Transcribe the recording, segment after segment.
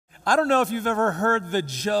I don't know if you've ever heard the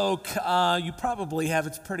joke. You probably have.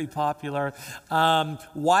 It's pretty popular.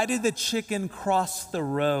 Why did the chicken cross the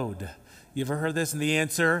road? You ever heard this? And the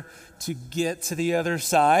answer, to get to the other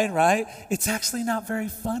side, right? It's actually not very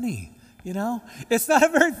funny, you know? It's not a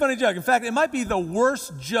very funny joke. In fact, it might be the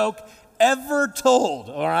worst joke ever told,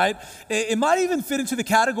 all right? It might even fit into the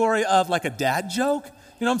category of like a dad joke.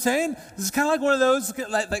 You know what I'm saying? This is kind of like one of those,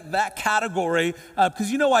 like that category,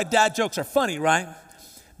 because you know why dad jokes are funny, right?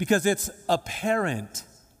 Because it's apparent.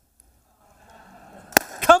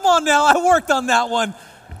 Come on now, I worked on that one.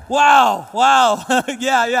 Wow.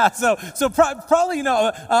 yeah. So probably, you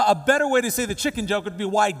know, a better way to say the chicken joke would be,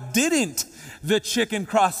 why didn't the chicken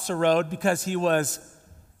cross the road? Because he was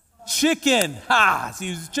chicken. So he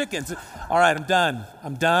was chicken. So, all right,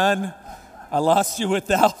 I'm done. I lost you with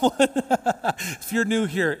that one. If you're new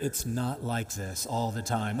here, it's not like this all the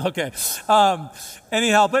time. Okay.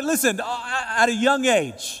 Anyhow, but listen, at a young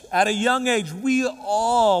age, we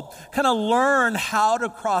all kind of learn how to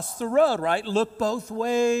cross the road, right? Look both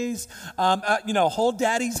ways, hold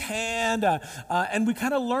daddy's hand, and we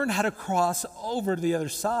kind of learn how to cross over to the other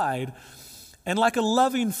side. And like a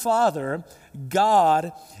loving father,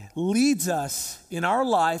 God leads us in our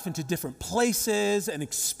life into different places and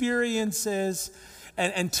experiences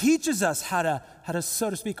and teaches us how to,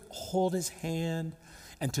 so to speak, hold his hand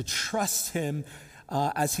and to trust him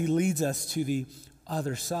as he leads us to the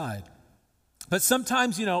other side. But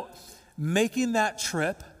sometimes, you know, making that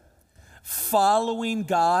trip, following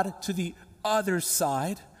God to the other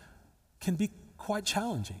side can be quite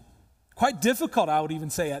challenging, quite difficult, I would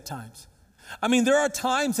even say at times. I mean, there are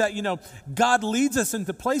times that, you know, God leads us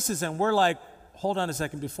into places and we're like, hold on a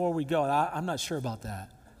second, before we go, I'm not sure about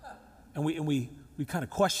that. And we kind of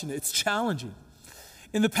question it. It's challenging.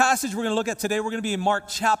 In the passage we're going to look at today, we're going to be in Mark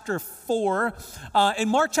chapter 4. In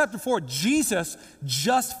Mark chapter 4, Jesus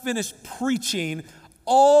just finished preaching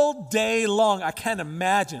all day long. I can't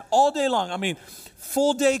imagine. All day long. I mean,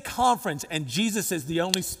 full day conference, and Jesus is the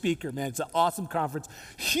only speaker, man. It's an awesome conference.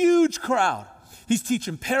 Huge crowd. He's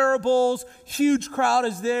teaching parables, huge crowd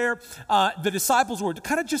is there. The disciples were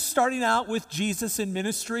kind of just starting out with Jesus in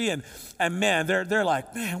ministry, and man, they're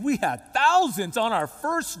like, man, we had thousands on our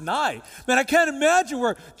first night. Man, I can't imagine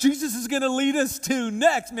where Jesus is going to lead us to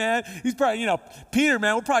next, man. He's probably, Peter,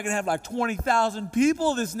 man, we're probably going to have like 20,000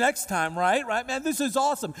 people this next time, right? Right, man, this is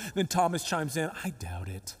awesome. Then Thomas chimes in, I doubt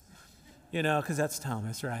it, because that's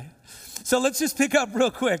Thomas, right? So let's just pick up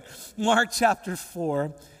real quick. Mark chapter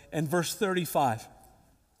 4. And verse 35,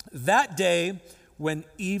 that day when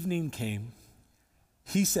evening came,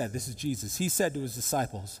 he said, this is Jesus, he said to his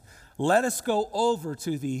disciples, let us go over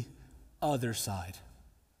to the other side,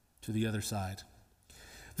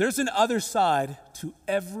 There's an other side to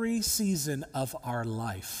every season of our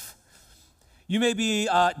life. You may be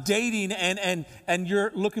dating and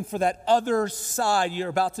you're looking for that other side. You're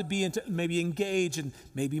about to be maybe engaged and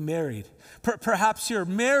maybe married. Perhaps you're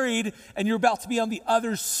married and you're about to be on the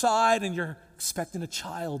other side and you're expecting a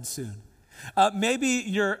child soon. Maybe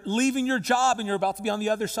you're leaving your job and you're about to be on the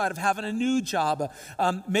other side of having a new job.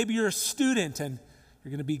 Maybe you're a student and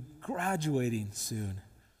you're going to be graduating soon.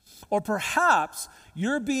 Or perhaps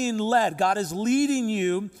you're being led. God is leading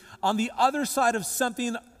you on the other side of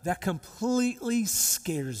something that completely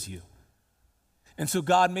scares you. And so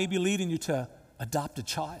God may be leading you to adopt a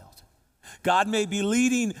child. God may be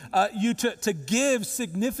leading you to give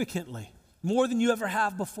significantly, more than you ever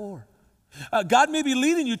have before. God may be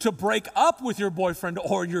leading you to break up with your boyfriend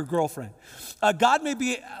or your girlfriend. God may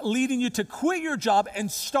be leading you to quit your job and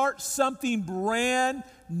start something brand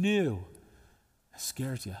new. That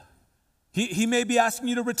scares you. He may be asking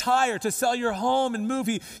you to retire, to sell your home and move.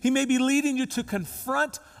 He may be leading you to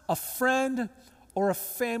confront a friend or a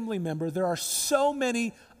family member. There are so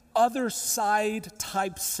many other side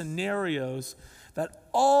type scenarios that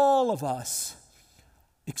all of us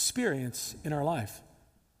experience in our life.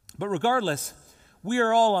 But regardless, we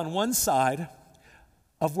are all on one side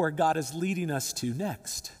of where God is leading us to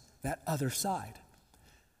next, that other side.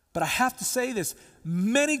 But I have to say this,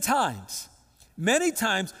 many times,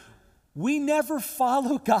 we never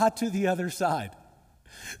follow God to the other side.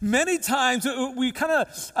 Many times we kind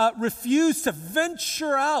of refuse to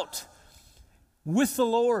venture out with the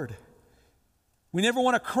Lord. We never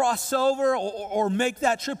want to cross over or make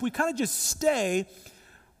that trip. We kind of just stay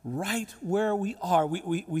right where we are.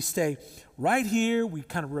 We stay right here. We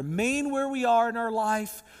kind of remain where we are in our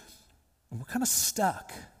life. And we're kind of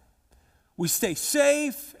stuck. We stay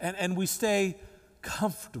safe and we stay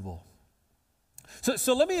comfortable.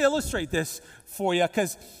 So let me illustrate this for you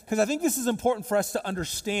because I think this is important for us to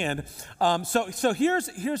understand. So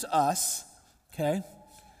here's us, okay?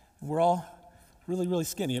 We're all really, really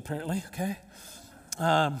skinny, apparently, okay?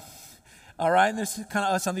 All right, and there's kind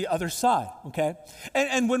of us on the other side, okay?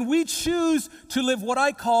 And when we choose to live what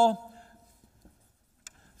I call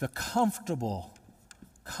the comfortable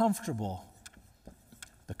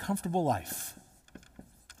life,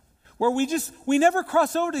 where we never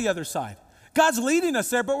cross over to the other side. God's leading us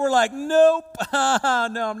there, but we're like, nope, no,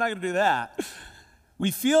 I'm not going to do that.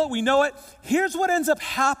 We feel it, we know it. Here's what ends up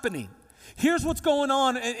happening. Here's what's going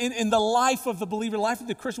on in the life of the believer, life of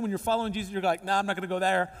the Christian. When you're following Jesus, you're like, nah, I'm not going to go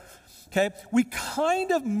there. Okay? We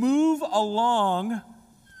kind of move along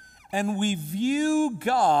and we view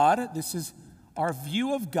God, this is our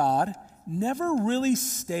view of God, never really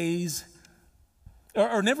stays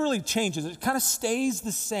or never really changes. It kind of stays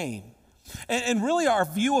the same. And really our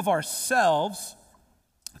view of ourselves,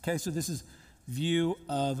 okay, so this is view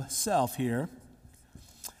of self here.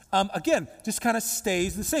 Again, just kind of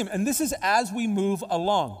stays the same. And this is as we move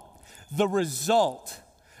along. The result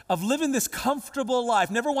of living this comfortable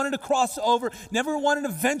life, never wanting to cross over, never wanting to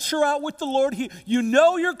venture out with the Lord. You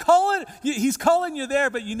know you're calling, He's calling you there,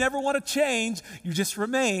 but you never want to change. You just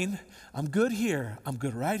remain. I'm good here. I'm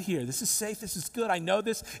good right here. This is safe. This is good. I know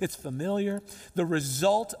this. It's familiar. The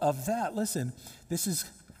result of that, listen, this is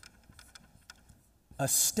a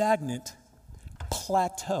stagnant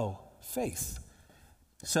plateau faith.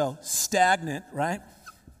 So stagnant, right?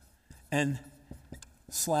 And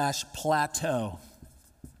 / plateau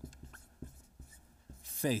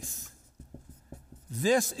faith.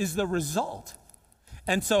 This is the result.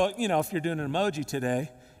 And so, if you're doing an emoji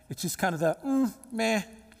today, it's just kind of the meh.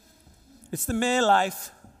 It's the meh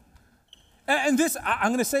life. And this, I'm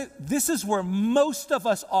going to say, this is where most of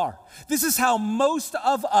us are. This is how most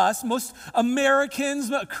of us, most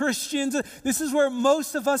Americans, Christians, this is where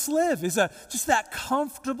most of us live, is just that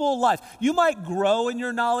comfortable life. You might grow in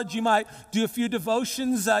your knowledge. You might do a few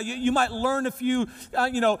devotions. You might learn a few,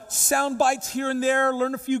 sound bites here and there,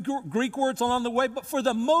 learn a few Greek words along the way. But for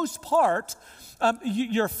the most part,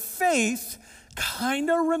 your faith kind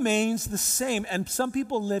of remains the same. And some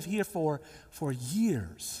people live here for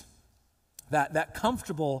years. That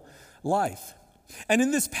comfortable life. And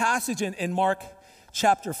in this passage in Mark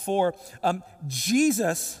chapter 4,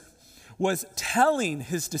 Jesus was telling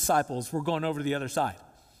his disciples, we're going over to the other side.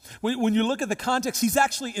 When you look at the context, he's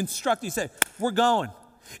actually instructing, he said, we're going.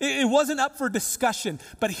 It wasn't up for discussion,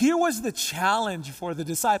 but here was the challenge for the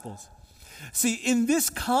disciples. See, in this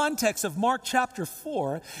context of Mark chapter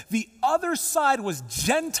 4, the other side was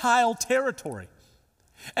Gentile territory.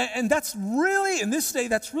 And that's really, in this day,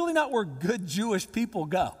 that's really not where good Jewish people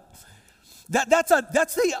go. That's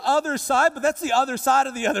the other side, but that's the other side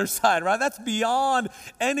of the other side, right? That's beyond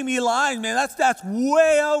enemy lines, man. That's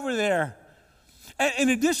way over there. And in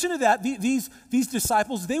addition to that, these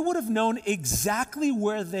disciples, they would have known exactly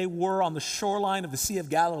where they were on the shoreline of the Sea of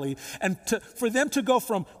Galilee. And for them to go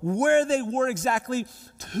from where they were exactly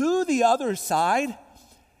to the other side,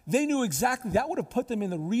 they knew exactly, that would have put them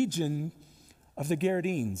in the region of the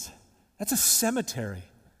Gerasenes. That's a cemetery.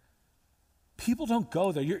 People don't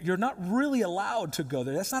go there. You're not really allowed to go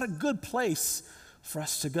there. That's not a good place for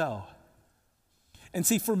us to go. And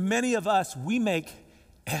see, for many of us, we make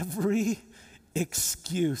every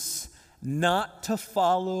excuse not to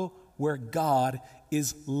follow where God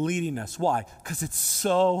is leading us. Why? Because it's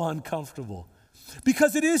so uncomfortable.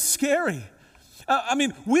 Because it is scary.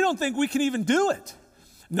 We don't think we can even do it.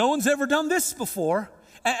 No one's ever done this before.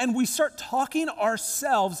 And we start talking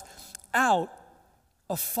ourselves out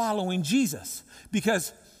of following Jesus.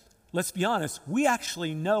 Because, let's be honest, we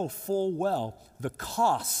actually know full well the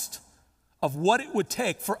cost of what it would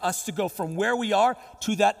take for us to go from where we are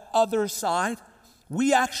to that other side.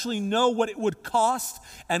 We actually know what it would cost,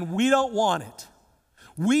 and we don't want it.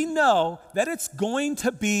 We know that it's going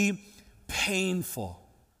to be painful.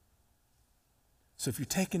 So if you're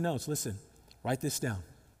taking notes, listen, write this down.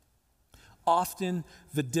 Often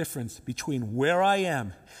the difference between where I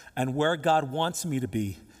am and where God wants me to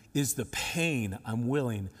be is the pain I'm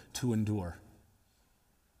willing to endure.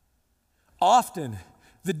 Often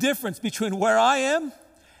the difference between where I am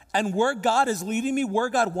and where God is leading me, where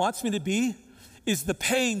God wants me to be, is the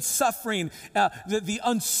pain, suffering, the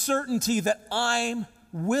uncertainty that I'm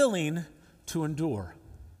willing to endure.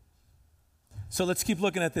 So let's keep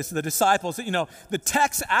looking at this. The disciples, the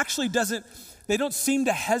text actually they don't seem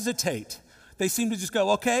to hesitate. They seem to just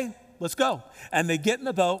go, okay, let's go. And they get in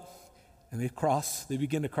the boat and they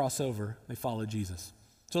begin to cross over. They follow Jesus.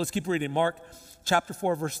 So let's keep reading. Mark chapter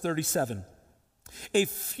 4, verse 37. A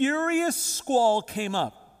furious squall came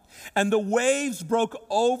up, and the waves broke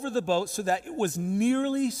over the boat so that it was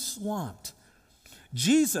nearly swamped.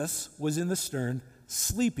 Jesus was in the stern,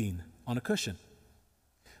 sleeping on a cushion.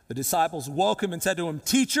 The disciples woke him and said to him,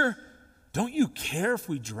 "Teacher, don't you care if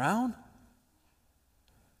we drown?"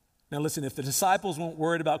 Now listen, if the disciples weren't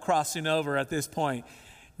worried about crossing over at this point,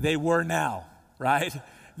 they were now, right?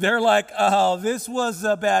 They're like, "Oh, this was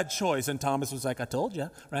a bad choice." And Thomas was like, "I told you,"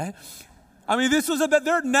 right? I mean,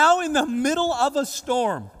 they're now in the middle of a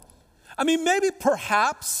storm. I mean, maybe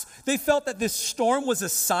perhaps they felt that this storm was a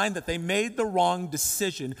sign that they made the wrong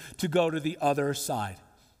decision to go to the other side.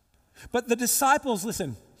 But the disciples,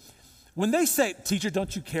 listen, when they say, "Teacher,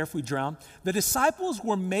 don't you care if we drown?" the disciples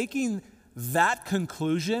were making that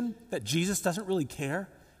conclusion that Jesus doesn't really care,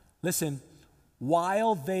 listen,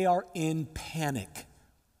 while they are in panic.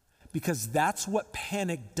 Because that's what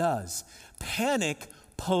panic does. Panic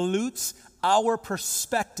pollutes our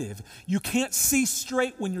perspective. You can't see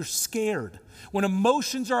straight when you're scared. When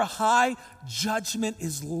emotions are high, judgment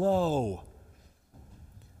is low.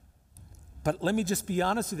 But let me just be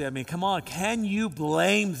honest with you. I mean, come on, can you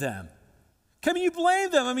blame them? Can you blame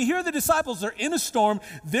them? I mean, here are the disciples. They're in a storm.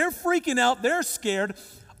 They're freaking out. They're scared.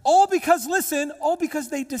 All because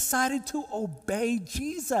they decided to obey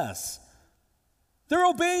Jesus. They're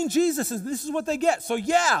obeying Jesus, and this is what they get. So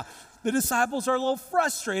yeah, the disciples are a little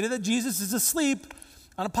frustrated that Jesus is asleep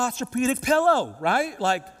on a posturepedic pillow, right?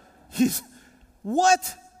 Like,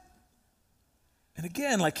 what? And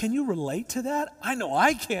again, like, can you relate to that? I know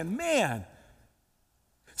I can, man.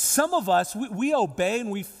 Some of us, we obey and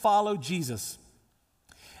we follow Jesus.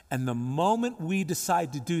 And the moment we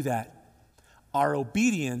decide to do that, our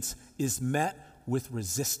obedience is met with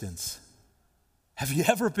resistance. Have you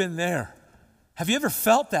ever been there? Have you ever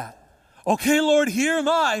felt that? Okay, Lord, here am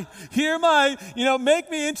I, make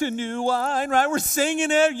me into new wine, right? We're singing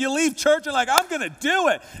it. You leave church and like, I'm going to do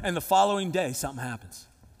it. And the following day, something happens.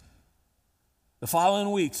 The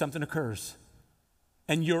following week, something occurs.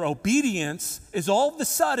 And your obedience is all of a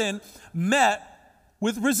sudden met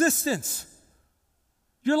with resistance.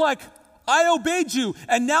 You're like, I obeyed you,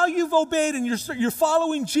 and now you've obeyed, and you're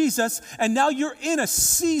following Jesus, and now you're in a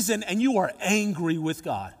season, and you are angry with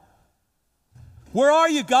God. Where are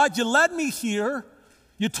you, God? You led me here.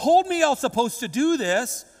 You told me I was supposed to do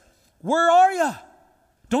this. Where are you?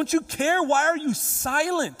 Don't you care? Why are you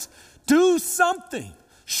silent? Do something.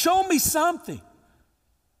 Show me something.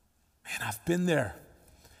 Man, I've been there.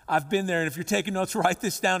 And if you're taking notes, write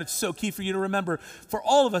this down. It's so key for you to remember. For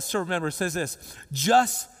all of us to remember, it says this: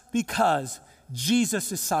 just because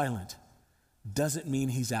Jesus is silent doesn't mean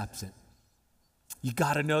he's absent. You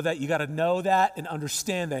got to know that. You got to know that and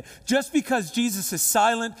understand that. Just because Jesus is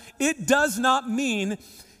silent, it does not mean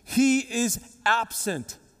he is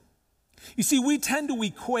absent. You see, we tend to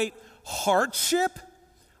equate hardship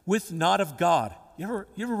with not of God. You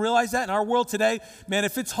ever realize that in our world today? Man,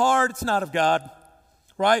 if it's hard, it's not of God,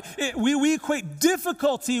 right? We equate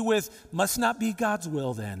difficulty with must not be God's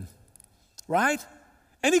will then, right?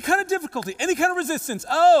 Any kind of difficulty, any kind of resistance,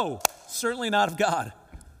 certainly not of God.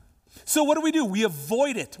 So what do? We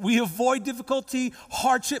avoid it. We avoid difficulty,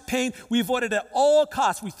 hardship, pain. We avoid it at all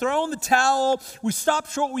costs. We throw in the towel, we stop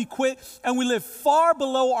short, we quit, and we live far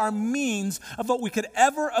below our means of what we could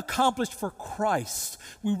ever accomplish for Christ.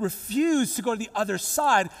 We refuse to go to the other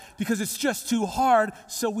side because it's just too hard,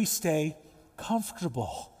 so we stay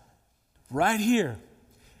comfortable right here.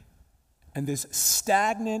 And this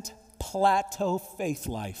stagnant plateau faith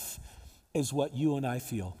life is what you and I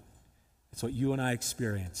feel. It's what you and I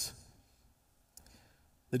experience.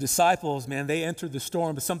 The disciples, man, they entered the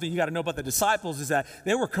storm, but something you got to know about the disciples is that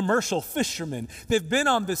they were commercial fishermen. They've been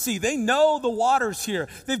on the sea. They know the waters here.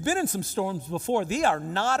 They've been in some storms before. They are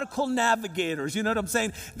nautical navigators. You know what I'm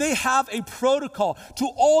saying? They have a protocol to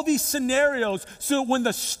all these scenarios. So when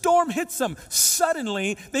the storm hits them,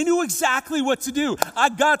 suddenly they knew exactly what to do. I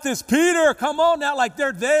got this, Peter, come on now. Like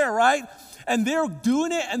they're there, right? And they're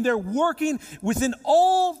doing it and they're working within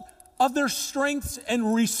all of their strengths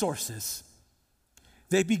and resources.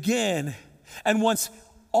 They begin, and once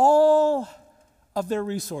all of their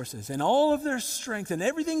resources and all of their strength and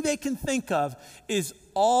everything they can think of is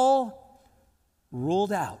all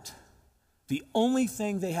ruled out, the only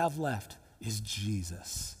thing they have left is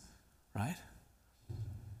Jesus, right?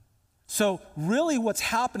 So really what's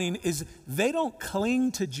happening is they don't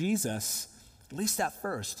cling to Jesus, at least at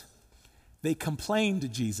first. They complain to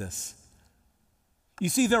Jesus. You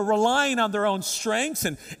see, they're relying on their own strengths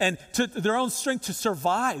and to their own strength to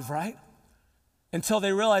survive, right? Until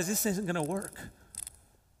they realize this isn't going to work.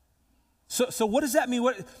 So what does that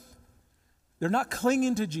mean? They're not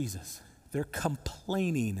clinging to Jesus. They're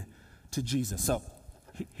complaining to Jesus. So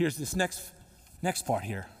here's this next part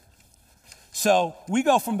here. So we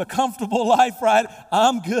go from the comfortable life, right?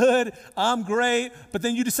 I'm good, I'm great, but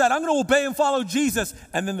then you decide, I'm going to obey and follow Jesus,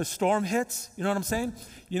 and then the storm hits. You know what I'm saying?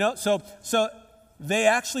 You know, so they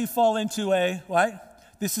actually fall into a, right?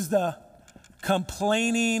 This is the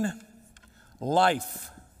complaining life.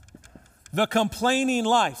 The complaining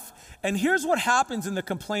life. And here's what happens in the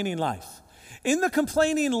complaining life. In the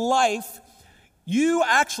complaining life,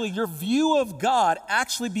 your view of God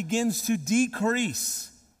actually begins to decrease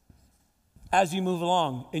as you move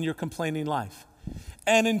along in your complaining life.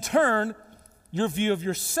 And in turn, your view of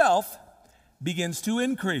yourself begins to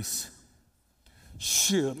increase.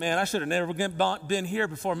 Shoot, man, I should have never been here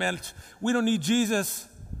before, man. We don't need Jesus,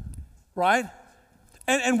 right?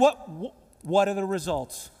 And what are the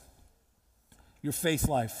results? Your faith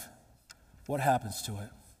life, what happens to it?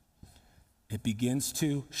 It begins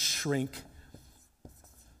to shrink.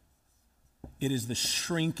 It is the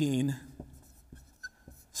shrinking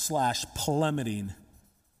 / plummeting,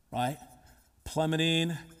 right?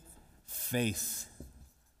 Plummeting faith.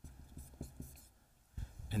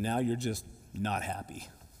 And now you're just not happy.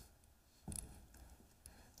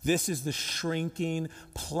 This is the shrinking,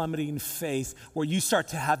 plummeting faith where you start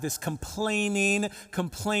to have this complaining,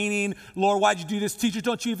 Lord, why'd you do this? Teacher,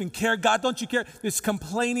 don't you even care? God, don't you care? This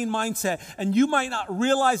complaining mindset. And you might not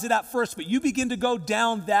realize it at first, but you begin to go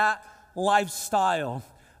down that lifestyle.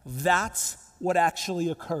 That's what actually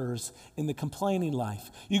occurs in the complaining life.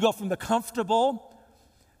 You go from the comfortable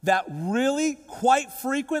that really quite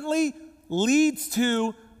frequently leads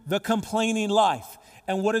to the complaining life.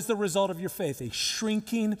 And what is the result of your faith? A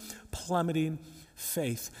shrinking, plummeting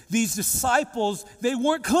faith. These disciples, they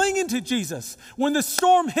weren't clinging to Jesus. When the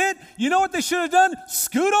storm hit, you know what they should have done?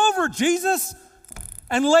 Scoot over, Jesus,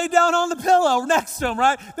 and lay down on the pillow next to him,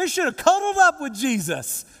 right? They should have cuddled up with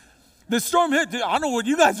Jesus. The storm hit, I don't know what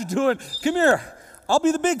you guys are doing. Come here, I'll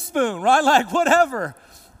be the big spoon, right? Like whatever.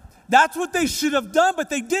 That's what they should have done, but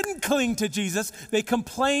they didn't cling to Jesus. They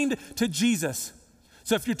complained to Jesus.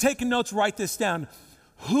 So if you're taking notes, write this down.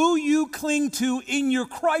 Who you cling to in your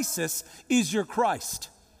crisis is your Christ.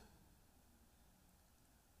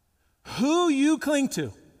 Who you cling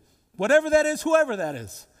to, whatever that is, whoever that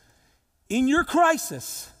is, in your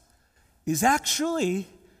crisis is actually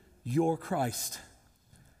your Christ.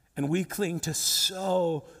 And we cling to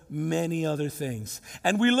so many other things.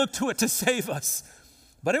 And we look to it to save us,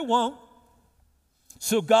 but it won't.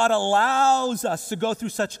 So God allows us to go through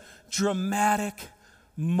such dramatic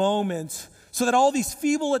moments so that all these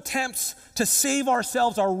feeble attempts to save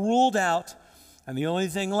ourselves are ruled out, and the only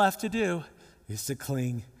thing left to do is to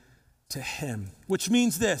cling to Him. Which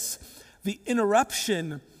means this: the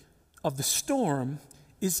interruption of the storm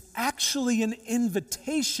is actually an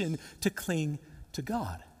invitation to cling to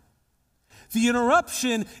God. The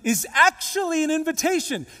interruption is actually an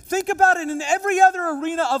invitation. Think about it in every other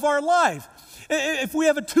arena of our life. If we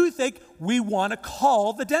have a toothache, we want to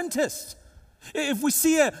call the dentist. If we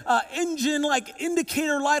see an engine like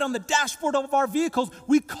indicator light on the dashboard of our vehicles,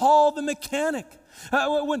 we call the mechanic.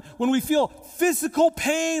 When we feel physical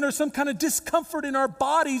pain or some kind of discomfort in our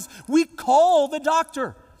bodies, we call the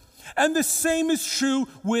doctor. And the same is true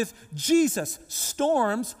with Jesus.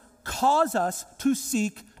 Storms cause us to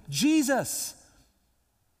seek Jesus.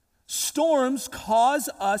 Storms cause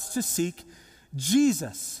us to seek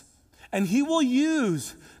Jesus. And He will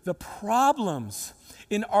use the problems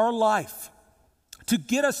in our life to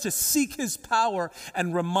get us to seek His power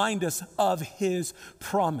and remind us of His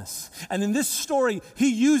promise. And in this story,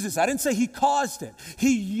 He uses, I didn't say He caused it,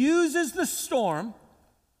 He uses the storm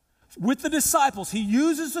with the disciples. He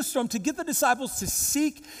uses the storm to get the disciples to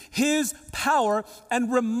seek His power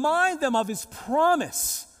and remind them of His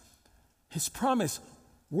promise. His promise,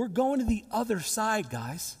 we're going to the other side,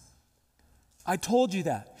 guys. I told you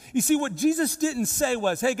that. You see, what Jesus didn't say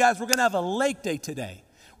was, hey guys, we're going to have a lake day today.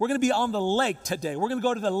 We're going to be on the lake today. We're going to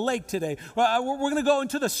go to the lake today. We're going to go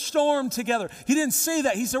into the storm together. He didn't say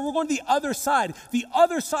that. He said, we're going to the other side. The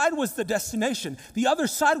other side was the destination. The other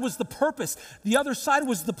side was the purpose. The other side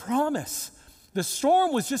was the promise. The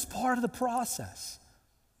storm was just part of the process.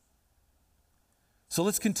 So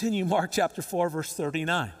let's continue Mark chapter 4, verse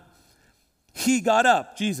 39. He got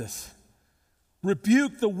up, Jesus,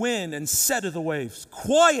 rebuked the wind and said to the waves,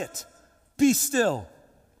 quiet, be still.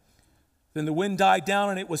 Then the wind died down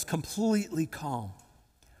and it was completely calm.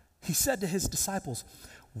 He said to His disciples,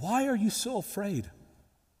 why are you so afraid?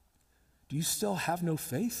 Do you still have no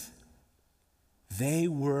faith? They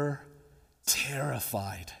were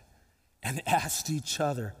terrified and asked each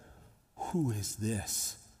other, who is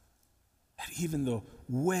this? That even the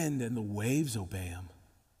wind and the waves obey Him.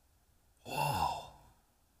 Whoa.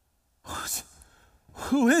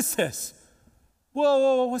 Who is this?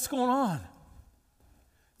 Whoa, what's going on?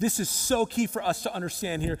 This is so key for us to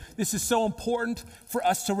understand here. This is so important for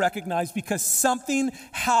us to recognize because something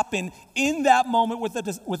happened in that moment with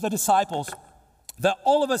the disciples that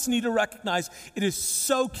all of us need to recognize. It is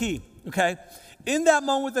so key, okay? In that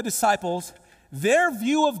moment with the disciples, their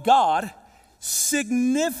view of God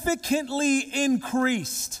significantly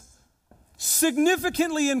increased.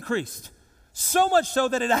 Significantly increased. So much so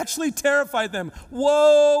that it actually terrified them.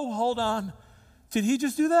 Whoa, hold on. Did he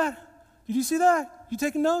just do that? Did you see that? You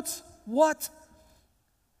taking notes? What?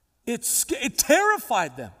 It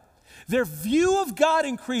terrified them. Their view of God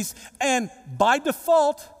increased, and by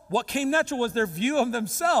default, what came natural was their view of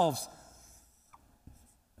themselves.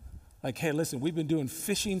 Like, hey, listen, we've been doing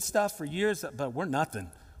fishing stuff for years, but we're nothing.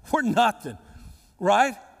 We're nothing,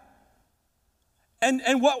 right?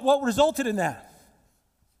 And what resulted in that?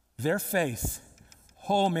 Their faith,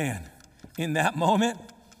 oh man, in that moment,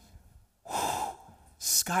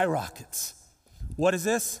 skyrockets. What is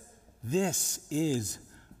this? This is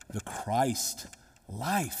the Christ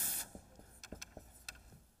life.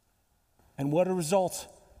 And what are the results?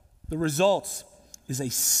 The results is a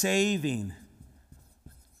saving,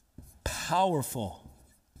 powerful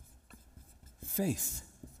faith.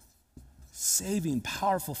 Saving,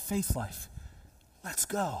 powerful faith life. Let's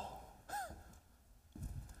go.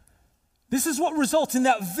 This is what results in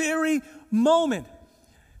that very moment.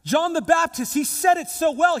 John the Baptist, he said it so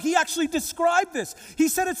well. He actually described this. He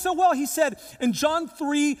said it so well. He said in John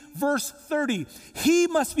 3, verse 30, he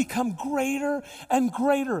must become greater and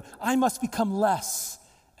greater. I must become less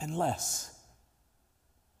and less.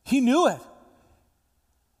 He knew it.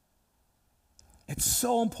 It's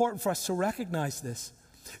so important for us to recognize this.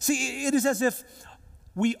 See, it is as if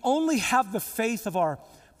we only have the faith of our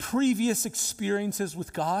previous experiences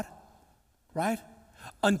with God, right?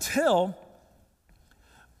 Until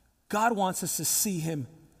God wants us to see him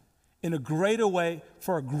in a greater way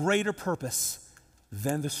for a greater purpose.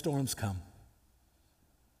 Then the storms come.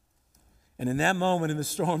 And in that moment in the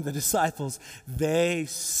storm, the disciples, they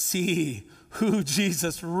see who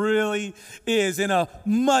Jesus really is in a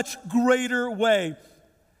much greater way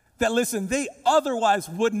that, listen, they otherwise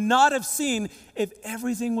would not have seen if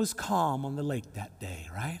everything was calm on the lake that day,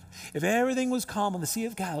 right? If everything was calm on the Sea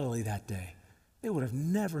of Galilee that day, they would have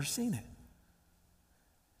never seen it.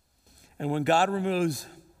 And when God removes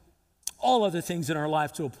all other things in our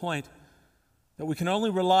life to a point that we can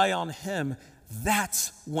only rely on him,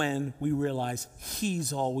 that's when we realize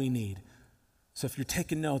he's all we need. So if you're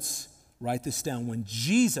taking notes, write this down. When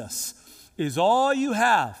Jesus is all you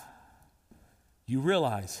have, you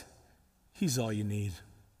realize he's all you need.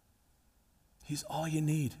 He's all you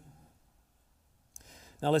need.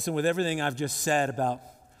 Now listen, with everything I've just said about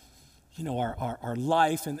our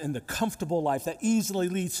life and the comfortable life that easily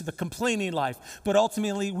leads to the complaining life. But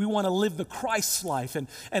ultimately, we want to live the Christ life.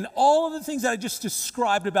 And all of the things that I just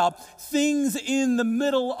described about things in the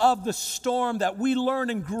middle of the storm that we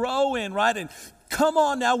learn and grow in, right? And come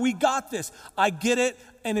on now, we got this. I get it,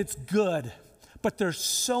 and it's good. But there's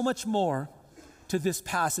so much more to this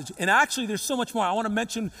passage. And actually, there's so much more. I want to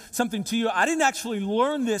mention something to you. I didn't actually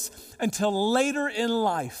learn this until later in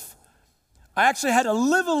life. I actually had to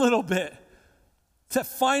live a little bit to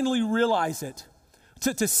finally realize it,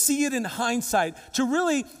 to see it in hindsight, to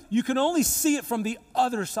really, you can only see it from the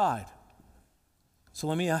other side. So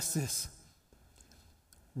let me ask this.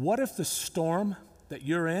 What if the storm that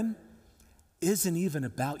you're in isn't even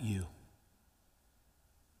about you?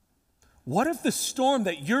 What if the storm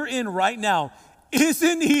that you're in right now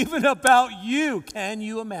isn't even about you? Can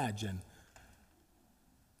you imagine?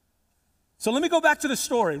 So let me go back to the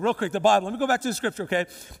story real quick, the Bible. Let me go back to the scripture, okay?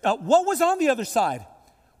 What was on the other side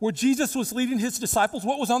where Jesus was leading his disciples?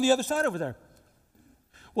 What was on the other side over there?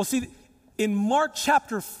 Well, see, in Mark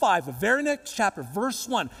chapter 5, the very next chapter, verse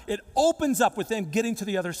 1, it opens up with them getting to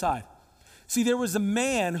the other side. See, there was a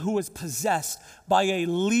man who was possessed by a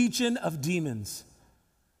legion of demons.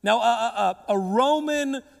 Now, a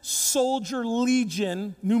Roman soldier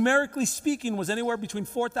legion, numerically speaking, was anywhere between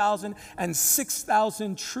 4,000 and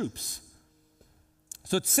 6,000 troops.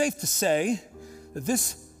 So it's safe to say that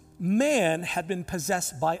this man had been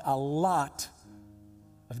possessed by a lot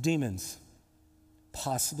of demons,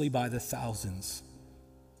 possibly by the thousands.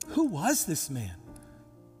 Who was this man?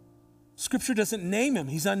 Scripture doesn't name him.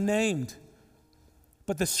 He's unnamed.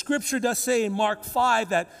 But the scripture does say in Mark 5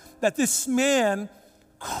 that this man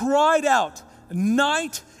cried out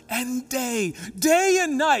night and day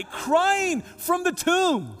and night, crying from the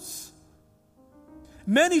tombs.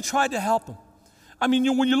 Many tried to help him. I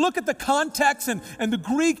mean, when you look at the context and the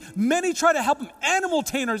Greek, many try to help him. Animal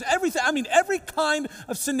tainers, everything. I mean, every kind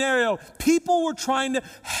of scenario. People were trying to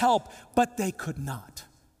help, but they could not.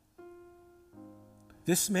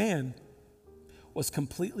 This man was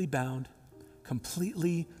completely bound,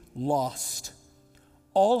 completely lost.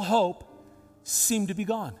 All hope seemed to be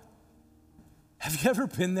gone. Have you ever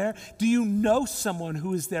been there? Do you know someone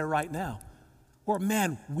who is there right now? Or,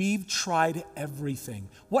 man, we've tried everything.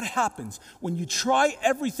 What happens when you try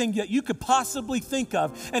everything that you could possibly think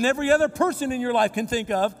of and every other person in your life can think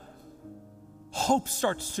of? Hope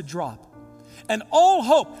starts to drop. And all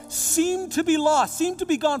hope seemed to be lost, seemed to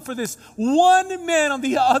be gone for this one man on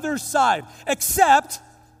the other side, except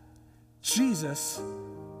Jesus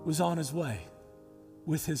was on his way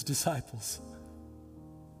with his disciples.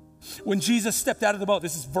 When Jesus stepped out of the boat,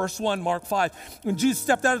 this is verse 1, Mark 5. When Jesus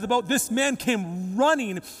stepped out of the boat, this man came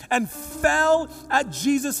running and fell at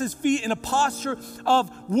Jesus' feet in a posture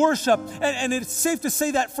of worship. And it's safe to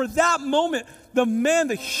say that for that moment,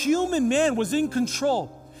 the human man was in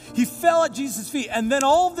control. He fell at Jesus' feet, and then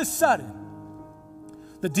all of a sudden,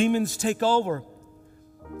 the demons take over.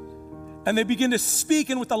 And they begin to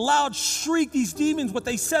speak, and with a loud shriek, these demons, what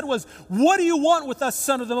they said was, "What do you want with us,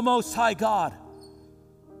 Son of the Most High God?"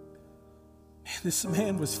 Man, this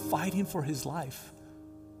man was fighting for his life.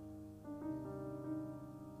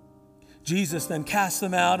 Jesus then cast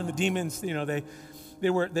them out, and the demons, they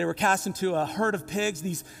were cast into a herd of pigs.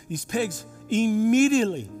 These pigs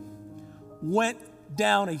immediately went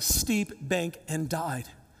down a steep bank and died.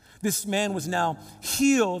 This man was now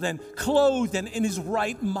healed and clothed and in his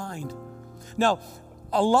right mind. Now,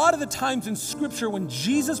 a lot of the times in Scripture, when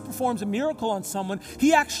Jesus performs a miracle on someone,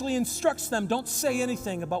 he actually instructs them, don't say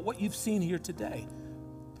anything about what you've seen here today.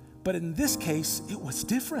 But in this case, it was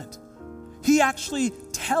different. He actually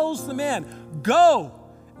tells the man, go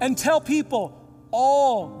and tell people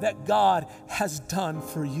all that God has done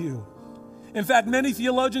for you. In fact, many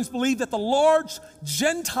theologians believe that the large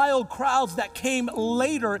Gentile crowds that came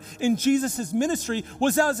later in Jesus' ministry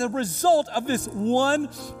was as a result of this one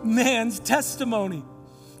man's testimony.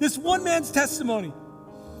 This one man's testimony.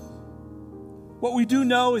 What we do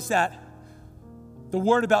know is that the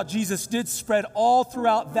word about Jesus did spread all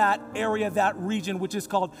throughout that area, that region, which is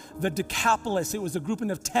called the Decapolis. It was a grouping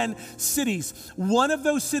of 10 cities. One of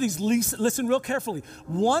those cities, listen real carefully,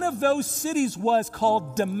 one of those cities was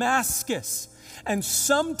called Damascus. And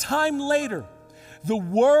sometime later, the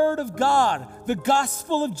word of God, the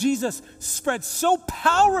gospel of Jesus, spread so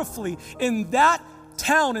powerfully in that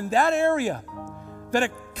town, in that area, that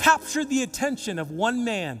it captured the attention of one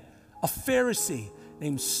man, a Pharisee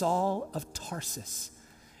named Saul of Tarsus.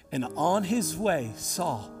 And on his way,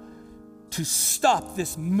 Saul, to stop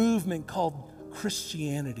this movement called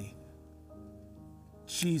Christianity,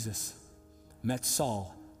 Jesus met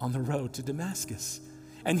Saul on the road to Damascus.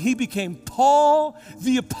 And he became Paul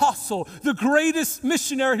the Apostle, the greatest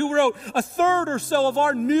missionary who wrote a third or so of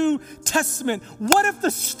our New Testament. What if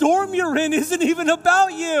the storm you're in isn't even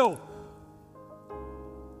about you?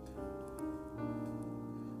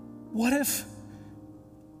 What if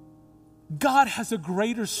God has a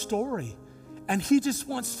greater story and he just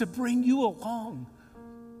wants to bring you along?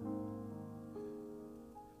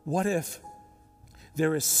 What if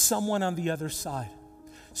there is someone on the other side?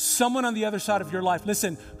 Someone on the other side of your life,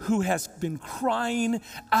 listen, who has been crying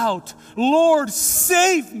out, Lord,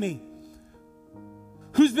 save me.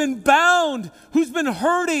 Who's been bound, who's been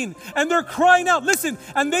hurting, and they're crying out, listen,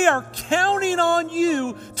 and they are counting on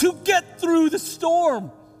you to get through the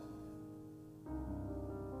storm.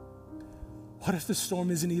 What if the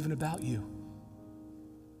storm isn't even about you?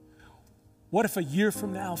 What if a year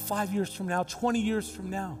from now, 5 years from now, 20 years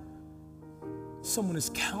from now, someone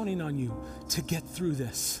is counting on you to get through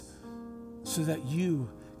this so that you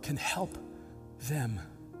can help them?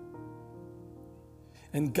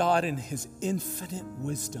 And God, in his infinite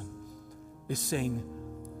wisdom, is saying,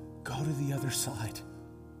 go to the other side.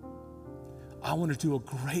 I want to do a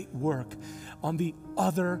great work on the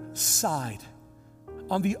other side.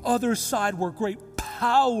 On the other side where great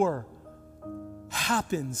power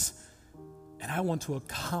happens. And I want to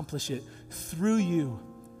accomplish it through you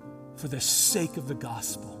for the sake of the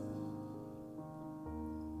gospel.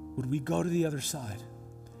 Would we go to the other side?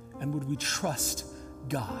 And would we trust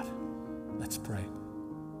God? Let's pray.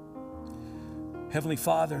 Heavenly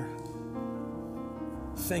Father,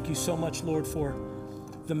 thank you so much, Lord, for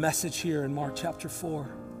the message here in Mark chapter 4.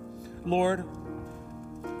 Lord,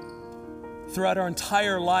 throughout our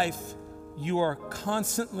entire life, you are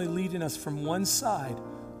constantly leading us from one side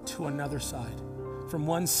to another side, from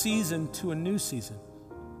one season to a new season.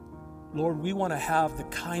 Lord, we want to have the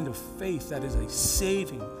kind of faith that is a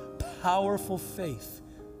saving, powerful faith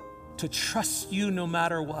to trust you no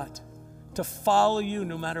matter what, to follow you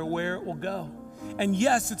no matter where it will go. And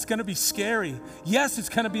yes, it's going to be scary. Yes, it's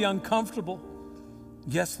going to be uncomfortable.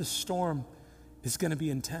 Yes, the storm is going to be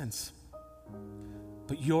intense.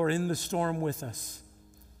 But you're in the storm with us.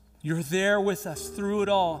 You're there with us through it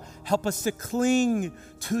all. Help us to cling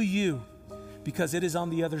to you, because it is on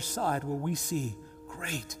the other side where we see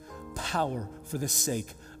great power for the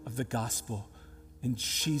sake of the gospel. In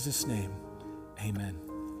Jesus' name, amen.